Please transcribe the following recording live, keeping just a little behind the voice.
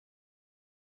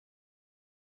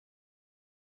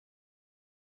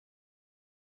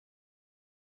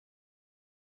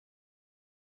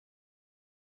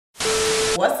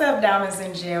What's up, diamonds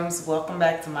and gems? Welcome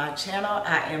back to my channel.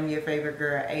 I am your favorite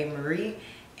girl, A.MaRee,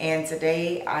 and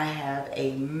today I have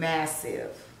a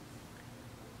massive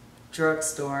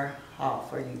drugstore haul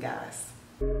for you guys.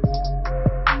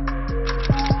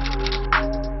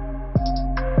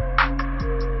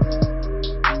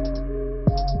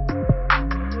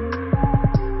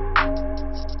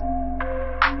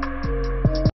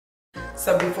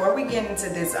 So before we get into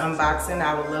this unboxing,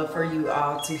 I would love for you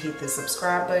all to hit the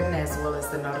subscribe button as well as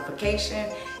the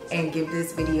notification and give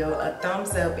this video a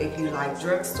thumbs up if you like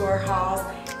drugstore hauls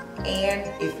and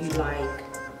if you like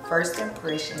first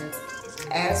impressions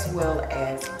as well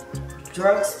as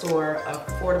drugstore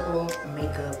affordable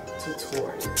makeup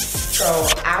tutorials. So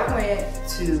I went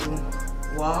to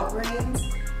Walgreens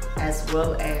as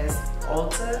well as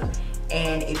Ulta,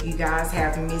 and if you guys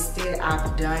have missed it,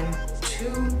 I've done 2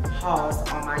 hauls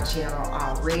on my channel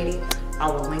already. I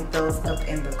will link those up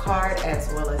in the card as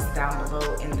well as down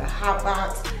below in the hot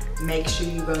box. Make sure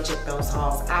you go check those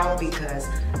hauls out because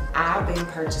I've been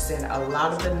purchasing a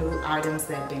lot of the new items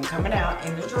that have been coming out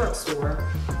in the drugstore,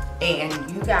 and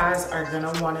you guys are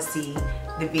gonna want to see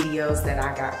the videos that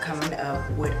I got coming up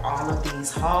with all of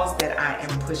these hauls that I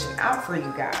am pushing out for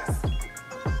you guys.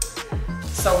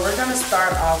 So we're gonna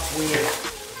start off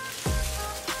with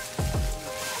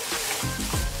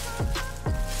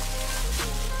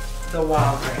the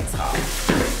Walgreens haul.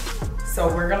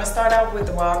 So we're gonna start out with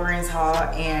the Walgreens haul,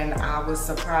 and I was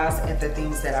surprised at the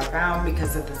things that I found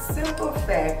because of the simple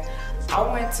fact I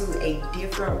went to a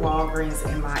different Walgreens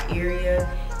in my area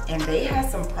and they had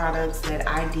some products that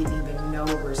I didn't even know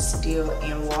were still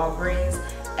in Walgreens,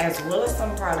 as well as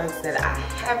some products that I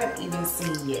haven't even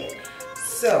seen yet.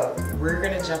 So we're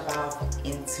gonna jump off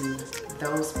into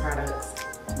those products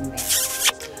next.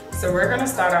 So we're gonna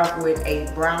start off with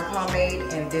a brow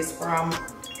pomade, and this brow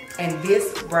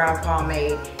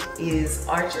pomade is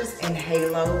Arches and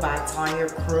Halo by Tanya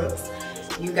Crooks.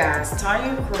 You guys,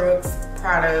 Tanya Crooks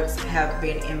products have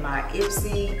been in my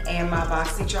Ipsy and my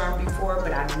BoxyCharm before,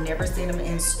 but I've never seen them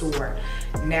in store.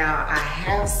 Now I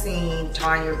have seen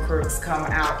Tanya Crooks come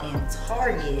out in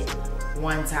Target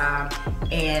one time,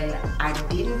 and I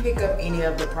didn't pick up any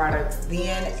of the products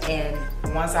then, and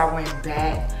once I went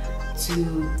back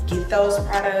to get those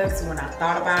products, when I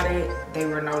thought about it, they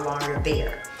were no longer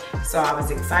there. So I was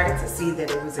excited to see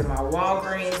that it was in my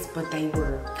Walgreens, but they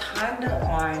were kind of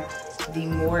on the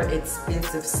more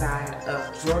expensive side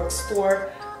of drugstore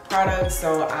products.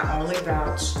 So I only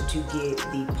vouched to get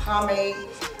the pomade,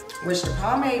 which the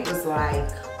pomade was like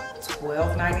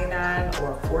 $12.99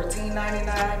 or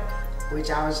 $14.99, which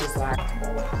I was just like,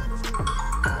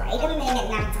 wait a minute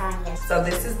now, Tanya. So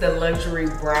this is the Luxury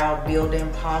Brow Building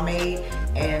Pomade,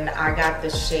 and I got the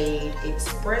shade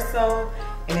Espresso,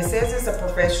 and it says it's a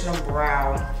professional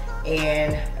brow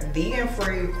and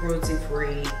vegan-free,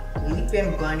 cruelty-free, Leap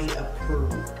and Bunny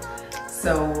approved.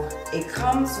 So it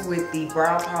comes with the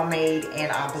brow pomade,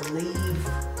 and I believe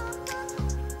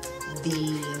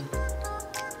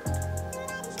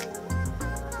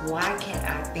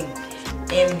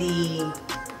and the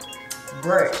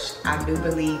brush. I do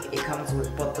believe it comes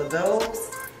with both of those,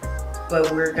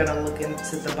 but we're gonna look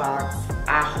into the box.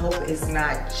 I hope it's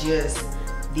not just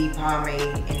the pomade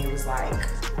and it was like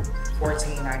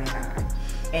 $14.99.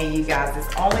 And you guys,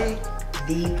 it's only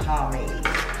the pomade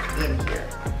in here.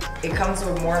 It comes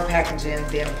with more packaging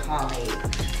than pomade,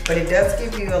 but it does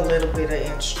give you a little bit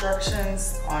of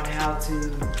instructions on how to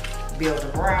build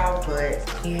a brow.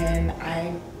 And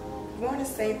I want to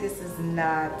say this is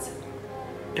not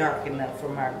dark enough for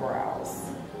my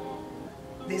brows.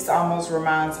 This almost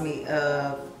reminds me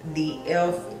of the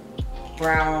e.l.f.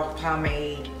 brow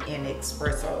pomade in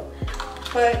Espresso,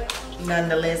 but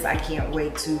nonetheless I can't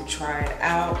wait to try it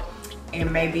out,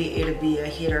 and maybe it'll be a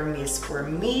hit or miss for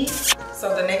me.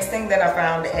 So the next thing that I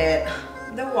found at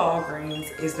the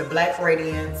Walgreens is the Black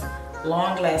Radiance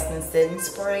Long Lasting Setting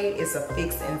Spray. It's a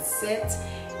fix and set,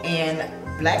 and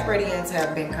Black Radiance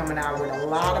have been coming out with a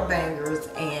lot of bangers,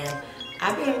 and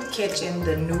I've been catching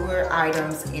the newer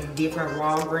items in different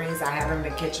Walgreens. I haven't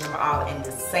been catching them all in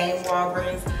the same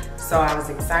Walgreens, so I was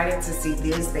excited to see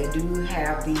this. They do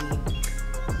have the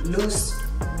loose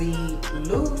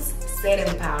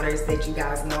setting powders that you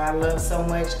guys know I love so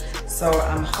much. So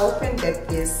I'm hoping that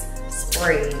this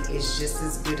spray is just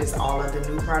as good as all of the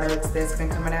new products that's been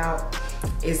coming out.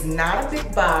 It's not a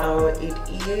big bottle. It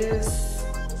is,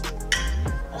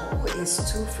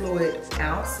 it's 2 fluid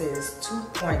ounces,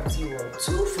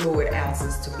 2.02 fluid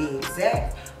ounces to be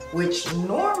exact, which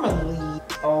normally,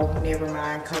 oh, never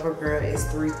mind, CoverGirl is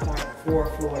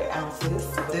 3.4 fluid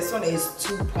ounces. This one is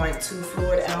 2.2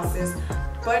 fluid ounces,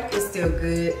 but it's still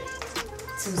good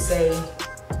to say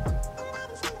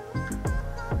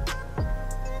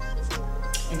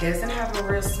doesn't have a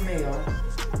real smell.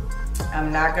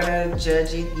 I'm not gonna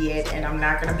judge it yet, and I'm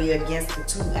not gonna be against the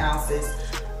 2 ounces,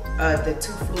 the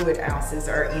 2 fluid ounces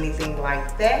or anything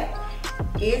like that.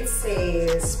 It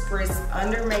says spritz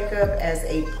under makeup as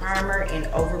a primer and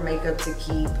over makeup to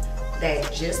keep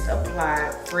that just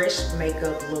applied fresh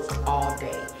makeup look all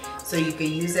day. So you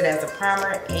can use it as a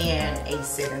primer and a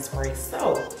setting spray.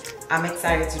 So I'm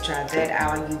excited to try that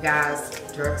out, you guys.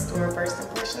 Drugstore first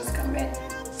impressions coming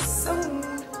soon.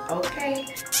 Okay.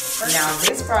 Now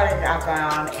this product I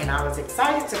found, and I was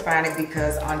excited to find it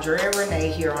because Andrea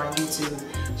Renee here on YouTube,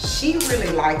 she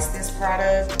really likes this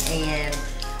product, and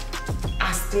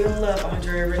I still love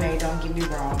Andrea Renee, don't get me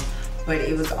wrong, but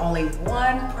it was only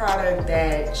one product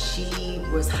that she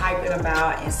was hyping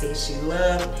about and said she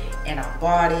loved, and I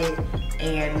bought it,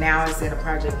 and now it's in a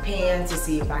project pan to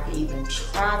see if I can even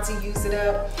try to use it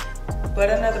up. But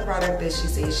another product that she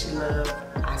said she loved,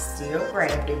 I still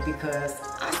grabbed it because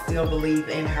I still believe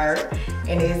in her,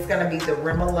 and it's gonna be the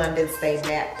Rimmel London Stay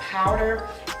Matte Powder.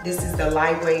 This is the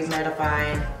lightweight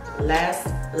mattifying,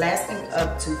 lasting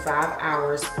up to 5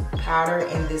 hours powder,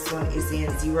 and this one is in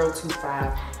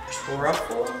 025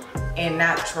 truffle, and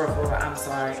not truffle, I'm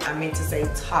sorry, I meant to say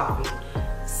toffee.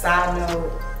 Side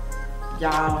note,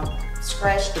 y'all,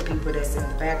 scratch the people that's in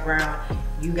the background.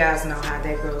 You guys know how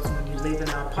that goes when you live in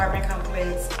an apartment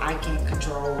complex. I can't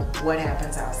control what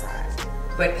happens outside.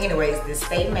 But anyways, this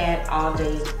Stay Matte All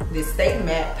Day, this Stay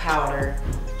Matte Powder,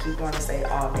 keep wanting to say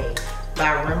all day,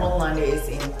 by Rimmel London is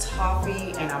in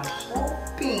toffee, and I'm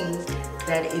hoping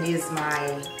that it is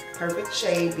my perfect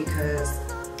shade because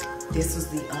this was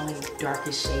the only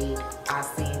darkest shade I've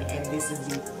seen, and this is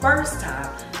the first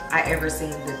time I ever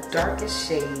seen the darkest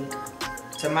shade,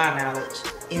 to my knowledge,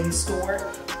 in store.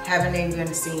 Haven't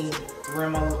even seen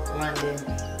Rimmel London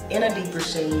in a deeper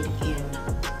shade in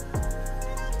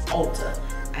Ulta.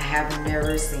 I have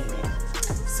never seen it.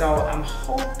 So I'm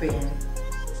hoping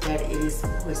that it is,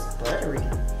 oh, it's buttery.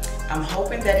 I'm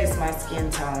hoping that it's my skin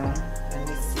tone. Let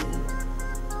me see.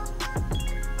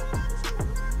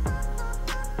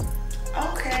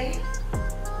 Okay,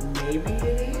 maybe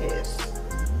it is.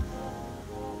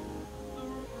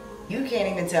 You can't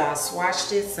even tell I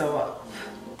swatched it, so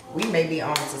we may be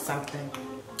on to something.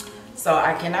 So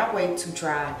I cannot wait to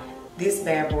try this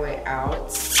bad boy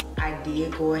out. I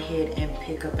did go ahead and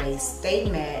pick up a Stay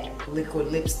Matte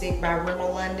liquid lipstick by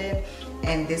Rimmel London,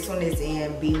 and this one is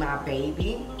in Be My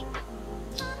Baby.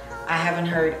 I haven't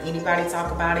heard anybody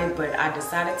talk about it, but I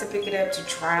decided to pick it up to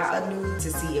try a nude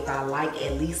to see if I like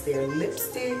at least their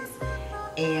lipsticks.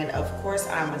 And of course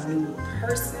I'm a nude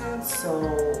person, so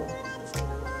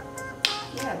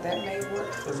yeah, that may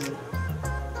work for me.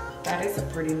 That is a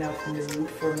pretty enough nude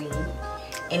for me.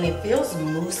 And it feels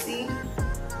moussey.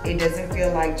 It doesn't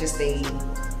feel like just a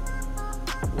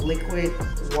liquid,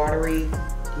 watery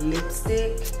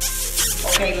lipstick.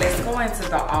 Okay, let's go into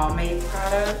the A.MaRee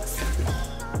products.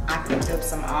 I picked up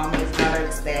some A.MaRee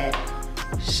products that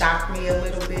shocked me a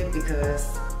little bit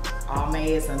because A.MaRee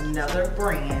is another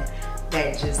brand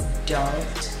that just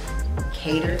don't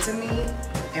cater to me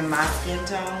and my skin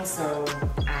tone, so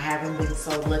I haven't been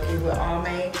so lucky with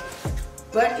A.MaRee.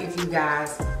 But if you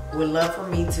guys would love for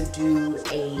me to do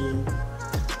a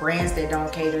brands that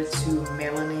don't cater to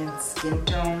melanin skin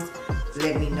tones,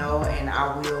 let me know and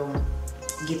I will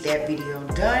get that video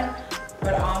done.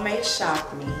 But A.MaRee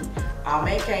shocked me.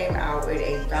 A.MaRee came out with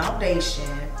a foundation.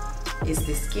 It's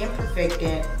the Skin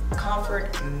Perfecting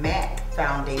Comfort Matte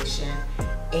Foundation,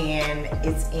 and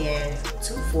it's in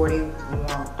 240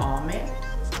 Warm Almond.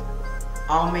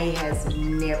 A.MaRee has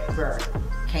never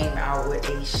came out with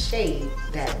a shade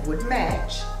that would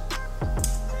match,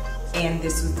 and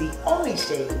this was the only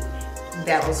shade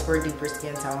that was for deeper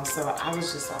skin tone. So I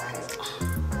was just like,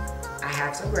 oh, I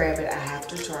have to grab it, I have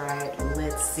to try it,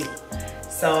 let's see.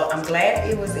 So I'm glad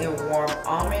it was in Warm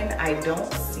Almond. I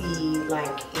don't see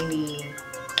like any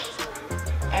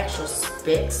actual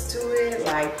specs to it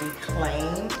like the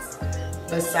claims,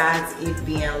 besides it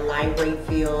being lightweight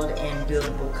filled and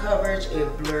buildable coverage.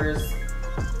 It blurs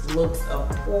looks of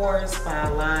pores,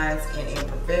 fine lines, and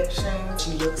imperfections.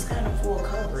 She looks kind of full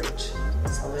coverage.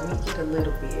 So let me get a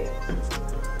little bit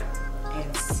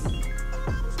and see.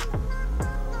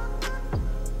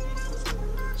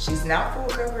 She's not full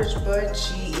coverage, but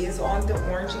she is on the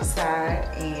orangey side,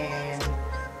 and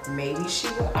maybe she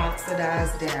will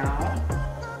oxidize down.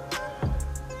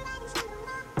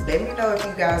 Let me know if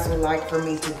you guys would like for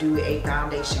me to do a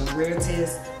foundation wear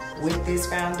test with this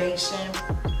foundation.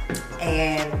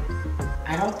 And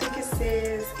I don't think it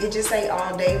says, it just say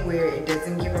all day wear. It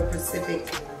doesn't give a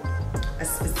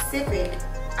specific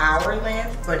hour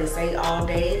length, but it's a all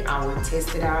day. I will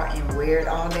test it out and wear it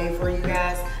all day for you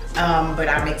guys. But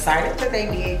I'm excited that they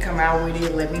did come out with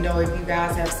it. Let me know if you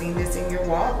guys have seen this in your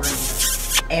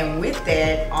Walgreens. And with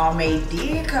that, A.MaRee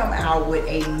did come out with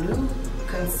a new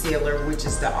concealer, which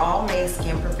is the A.MaRee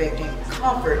Skin Perfecting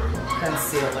Comfort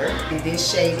Concealer. And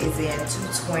this shade is in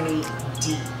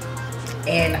 220D.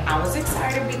 And I was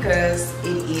excited because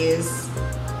it is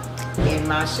in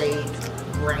my shade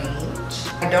range.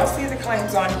 I don't see the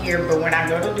claims on here, but when I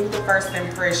go to do the first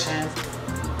impression,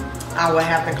 I will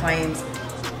have the claims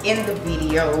in the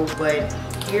video. But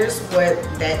here's what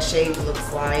that shade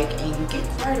looks like, and you get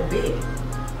quite a bit.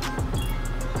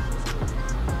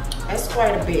 That's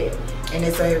quite a bit. And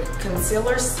it's a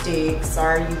concealer stick.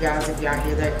 Sorry you guys if y'all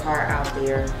hear that car out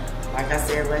there. Like I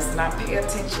said, let's not pay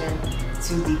attention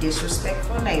to the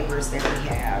disrespectful neighbors that we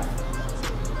have.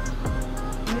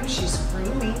 She's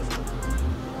creamy.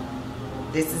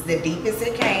 This is the deepest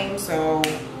it came, so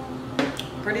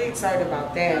pretty excited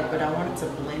about that, but I wanted to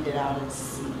blend it out and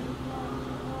see.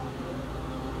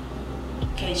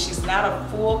 Okay, she's not a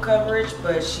full coverage,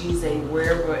 but she's a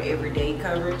wearable everyday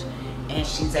coverage, and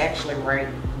she's actually right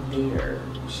there.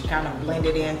 She kind of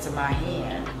blended into my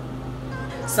hand.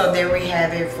 So there we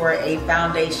have it for a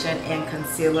foundation and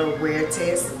concealer wear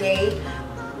test day.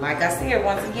 Like I said,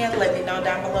 once again, let me know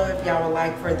down below if y'all would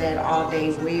like for that all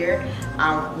day wear.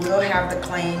 I will have the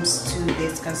claims to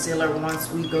this concealer once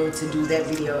we go to do that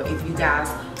video. If you guys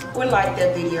would like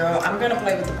that video, I'm gonna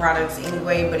play with the products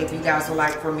anyway, but if you guys would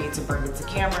like for me to bring it to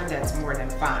camera, that's more than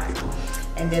fine.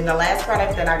 And then the last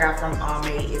product that I got from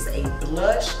A.MaRee is a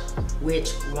blush,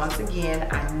 which once again,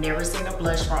 I've never seen a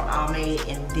blush from A.MaRee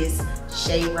in this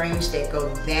shade range that go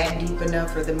that deep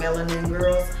enough for the melanin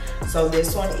girls. So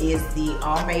this one is the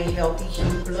A.MaRee Healthy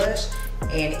Hue Blush,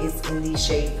 and it's in the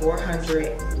shade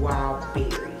 400 Wild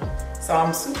Berry. So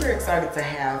I'm super excited to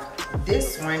have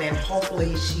this one, and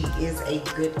hopefully she is a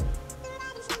good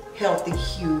healthy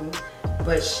hue,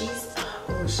 but she's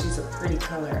a pretty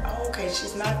color. Oh, okay,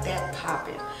 she's not that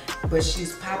popping, but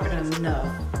she's popping enough.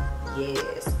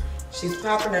 Yes, she's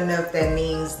popping enough. That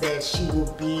means that she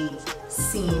will be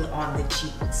seen on the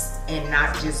cheeks and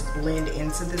not just blend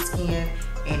into the skin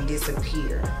and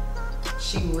disappear.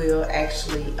 She will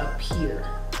actually appear.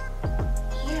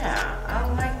 Yeah, I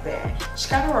like that. She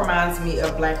kind of reminds me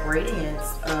of Black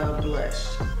Radiance blush,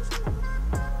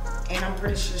 and I'm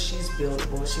pretty sure she's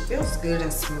buildable. She feels good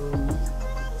and smooth.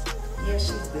 Yeah,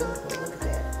 she's buildable. Look at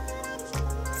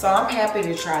that. So I'm happy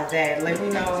to try that. Let me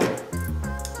know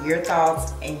your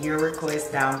thoughts and your requests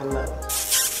down below.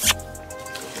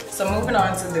 So moving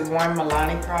on to the one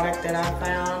Milani product that I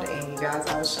found, and you guys,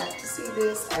 I was shocked to see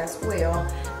this as well.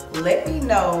 Let me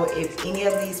know if any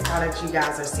of these products you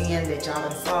guys are seeing that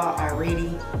y'all saw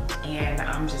already and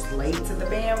I'm just late to the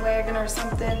bandwagon or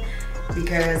something,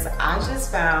 because I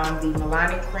just found the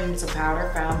Milani Cream to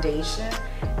Powder Foundation,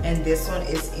 and this one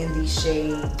is in the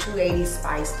shade 280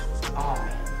 Spiced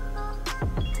Almond.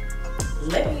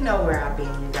 Let me know where I've been,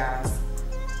 you guys.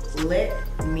 Let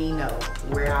me know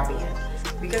where I've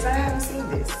been, because I haven't seen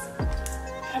this.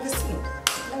 I haven't seen it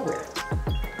nowhere.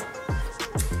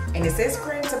 And it says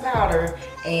cream to powder,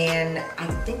 and I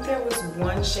think there was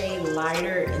one shade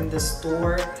lighter in the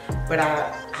store, but I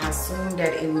assumed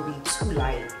that it would be too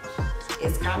light.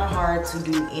 It's kind of hard to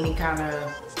do any kind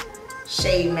of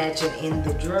shade matching in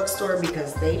the drugstore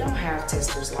because they don't have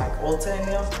testers like Ulta and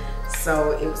them.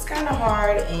 So it was kind of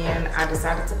hard, and I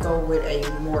decided to go with a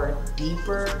more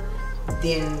deeper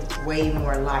than way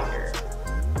more lighter.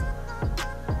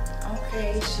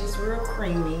 Okay, she's real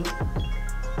creamy.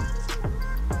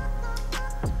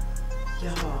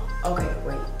 Y'all, okay,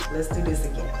 wait, let's do this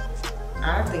again.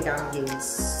 I think I'm getting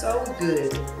so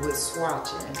good with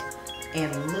swatching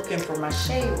and looking for my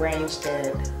shade range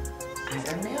that I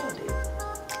done nailed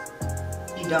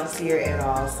it. You don't see her at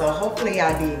all. So hopefully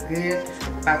I did good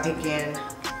by picking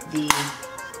the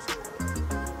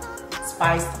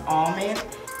Spiced Almond,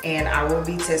 and I will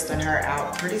be testing her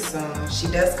out pretty soon. She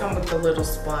does come with a little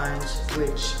sponge,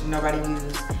 which nobody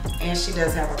used, and she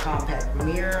does have a compact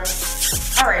mirror.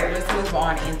 All right, let's move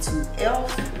on into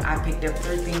e.l.f. I picked up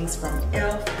 3 things from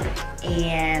e.l.f.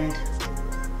 and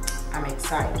I'm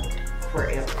excited for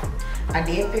e.l.f. I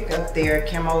did pick up their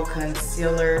Camo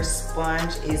Concealer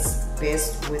Sponge. It's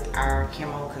best with our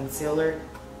Camo Concealer.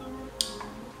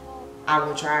 I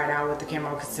will try it out with the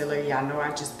Camo Concealer. Y'all know I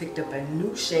just picked up a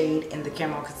new shade in the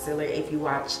Camo Concealer if you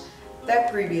watched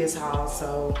that previous haul.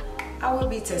 So I will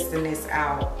be testing this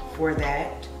out for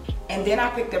that. And then I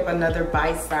picked up another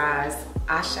bite-sized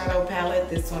eyeshadow palette.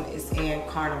 This one is in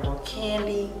Carnival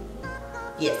Candy.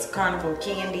 Yes, Carnival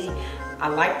Candy. I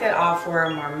like that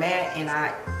Aqua Marmette, and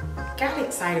I got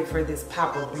excited for this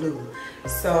pop of blue.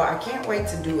 So I can't wait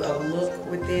to do a look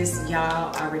with this.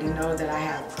 Y'all already know that I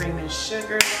have cream and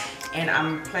sugar, and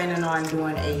I'm planning on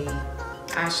doing a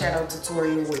eyeshadow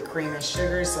tutorial with cream and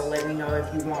sugar. So let me know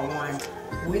if you want one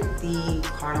with the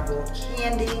carnival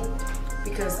candy,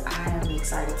 because I am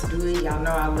excited to do it. Y'all know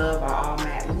I love an all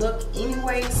matte look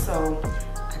anyway, so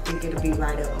I think it'll be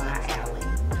right up my alley.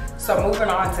 So moving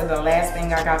on to the last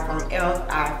thing I got from e.l.f.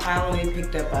 I finally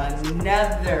picked up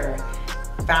another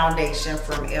foundation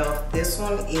from e.l.f. This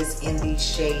one is in the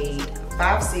shade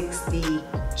 560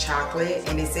 Chocolate,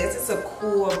 and it says it's a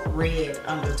cool red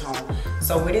undertone.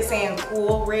 So with it saying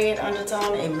cool red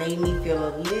undertone, it made me feel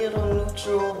a little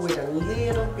neutral with a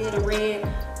little bit of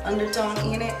red undertone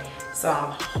in it. So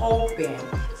I'm hoping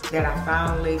that I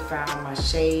finally found my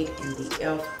shade in the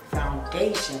e.l.f.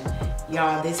 foundation.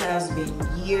 Y'all, this has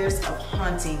been years of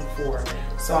hunting for,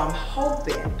 so I'm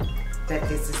hoping that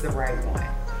this is the right one.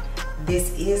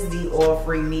 This is the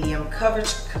oil-free medium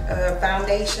coverage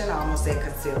foundation. I almost said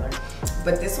concealer,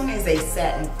 but this one is a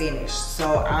satin finish,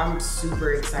 so I'm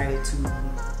super excited to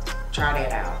try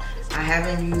that out. I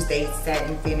haven't used a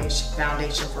satin finish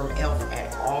foundation from e.l.f.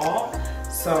 at all,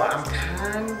 so I'm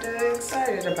kinda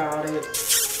excited about it.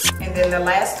 And then the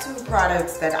last two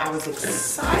products that I was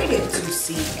excited to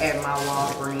see at my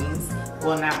Walgreens,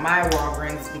 well, not my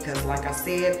Walgreens, because like I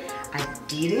said, I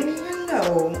didn't even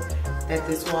know that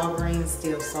this Walgreens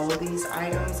still sold these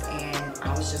items, and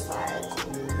I was just like,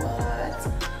 what?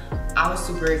 I was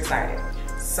super excited.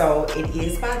 So it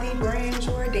is by the brand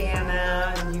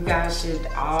Jordana. You guys should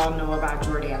all know about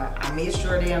Jordana. I miss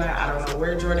Jordana. I don't know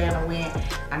where Jordana went.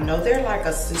 I know they're like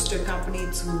a sister company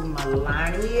to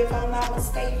Milani, if I'm not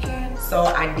mistaken. So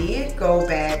I did go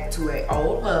back to an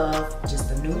old love,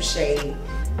 just a new shade,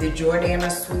 the Jordana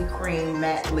Sweet Cream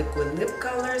Matte Liquid Lip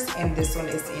Colors, and this one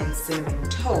is in Cinnamon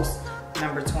Toast,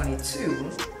 number 22.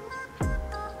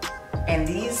 And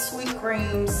these sweet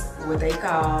creams, what they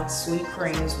call sweet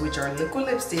creams, which are liquid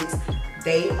lipsticks,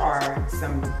 they are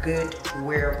some good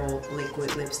wearable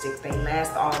liquid lipstick. They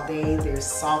last all day, they're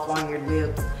soft on your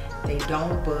lips, they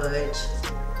don't budge,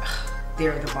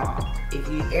 they're the bomb. If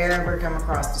you ever come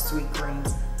across the sweet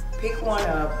creams, pick one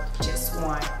up, just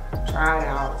one, try it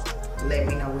out, let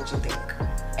me know what you think.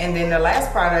 And then the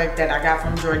last product that I got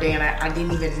from Jordana, I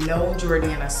didn't even know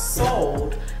Jordana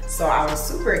sold, so I was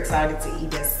super excited to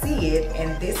even see it.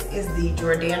 And this is the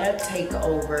Jordana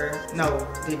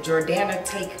the Jordana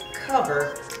Take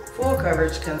Cover Full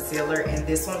Coverage Concealer, and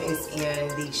this one is in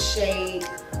the shade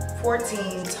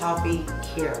 14 Toffee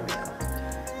Caramel.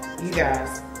 You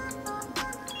guys,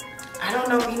 I don't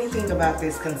know anything about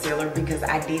this concealer because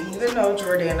I didn't even know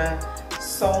Jordana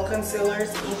sold concealers.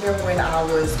 Even when I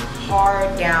was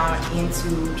hard down into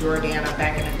Jordana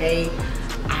back in the day,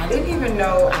 I didn't even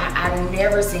know, I've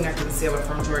never seen a concealer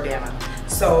from Jordana.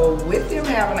 So with them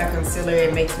having a concealer,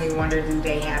 it makes me wonder, do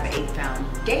they have a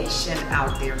foundation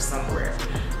out there somewhere?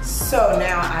 So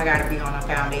now I gotta be on a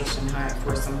foundation hunt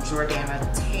for some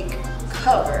Jordana Take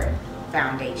Cover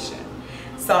foundation.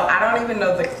 So I don't even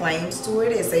know the claims to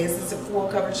it. It says it's a full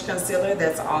coverage concealer,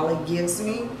 that's all it gives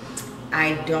me.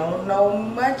 I don't know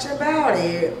much about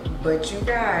it, but you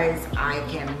guys, I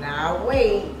cannot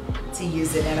wait to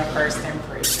use it in a first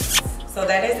impression. So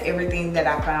that is everything that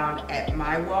I found at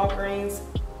my Walgreens,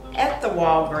 at the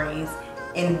Walgreens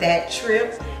in that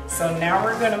trip. So now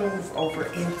we're gonna move over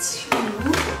into,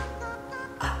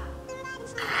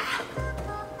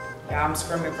 yeah, I'm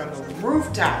screaming from the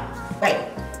rooftop. Wait,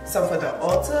 so for the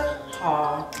Ulta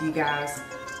haul, you guys,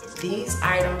 these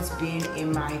items been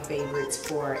in my favorites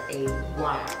for a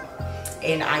while.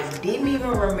 And I didn't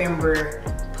even remember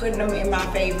putting them in my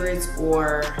favorites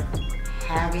or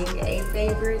having a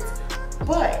favorite,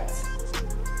 but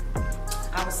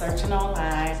I was searching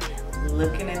online,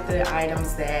 looking at the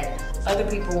items that other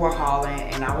people were hauling,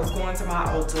 and I was going to my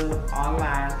Ulta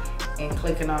online and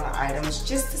clicking on the items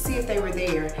just to see if they were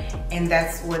there, and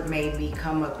that's what made me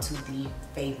come up to the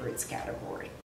favorites category.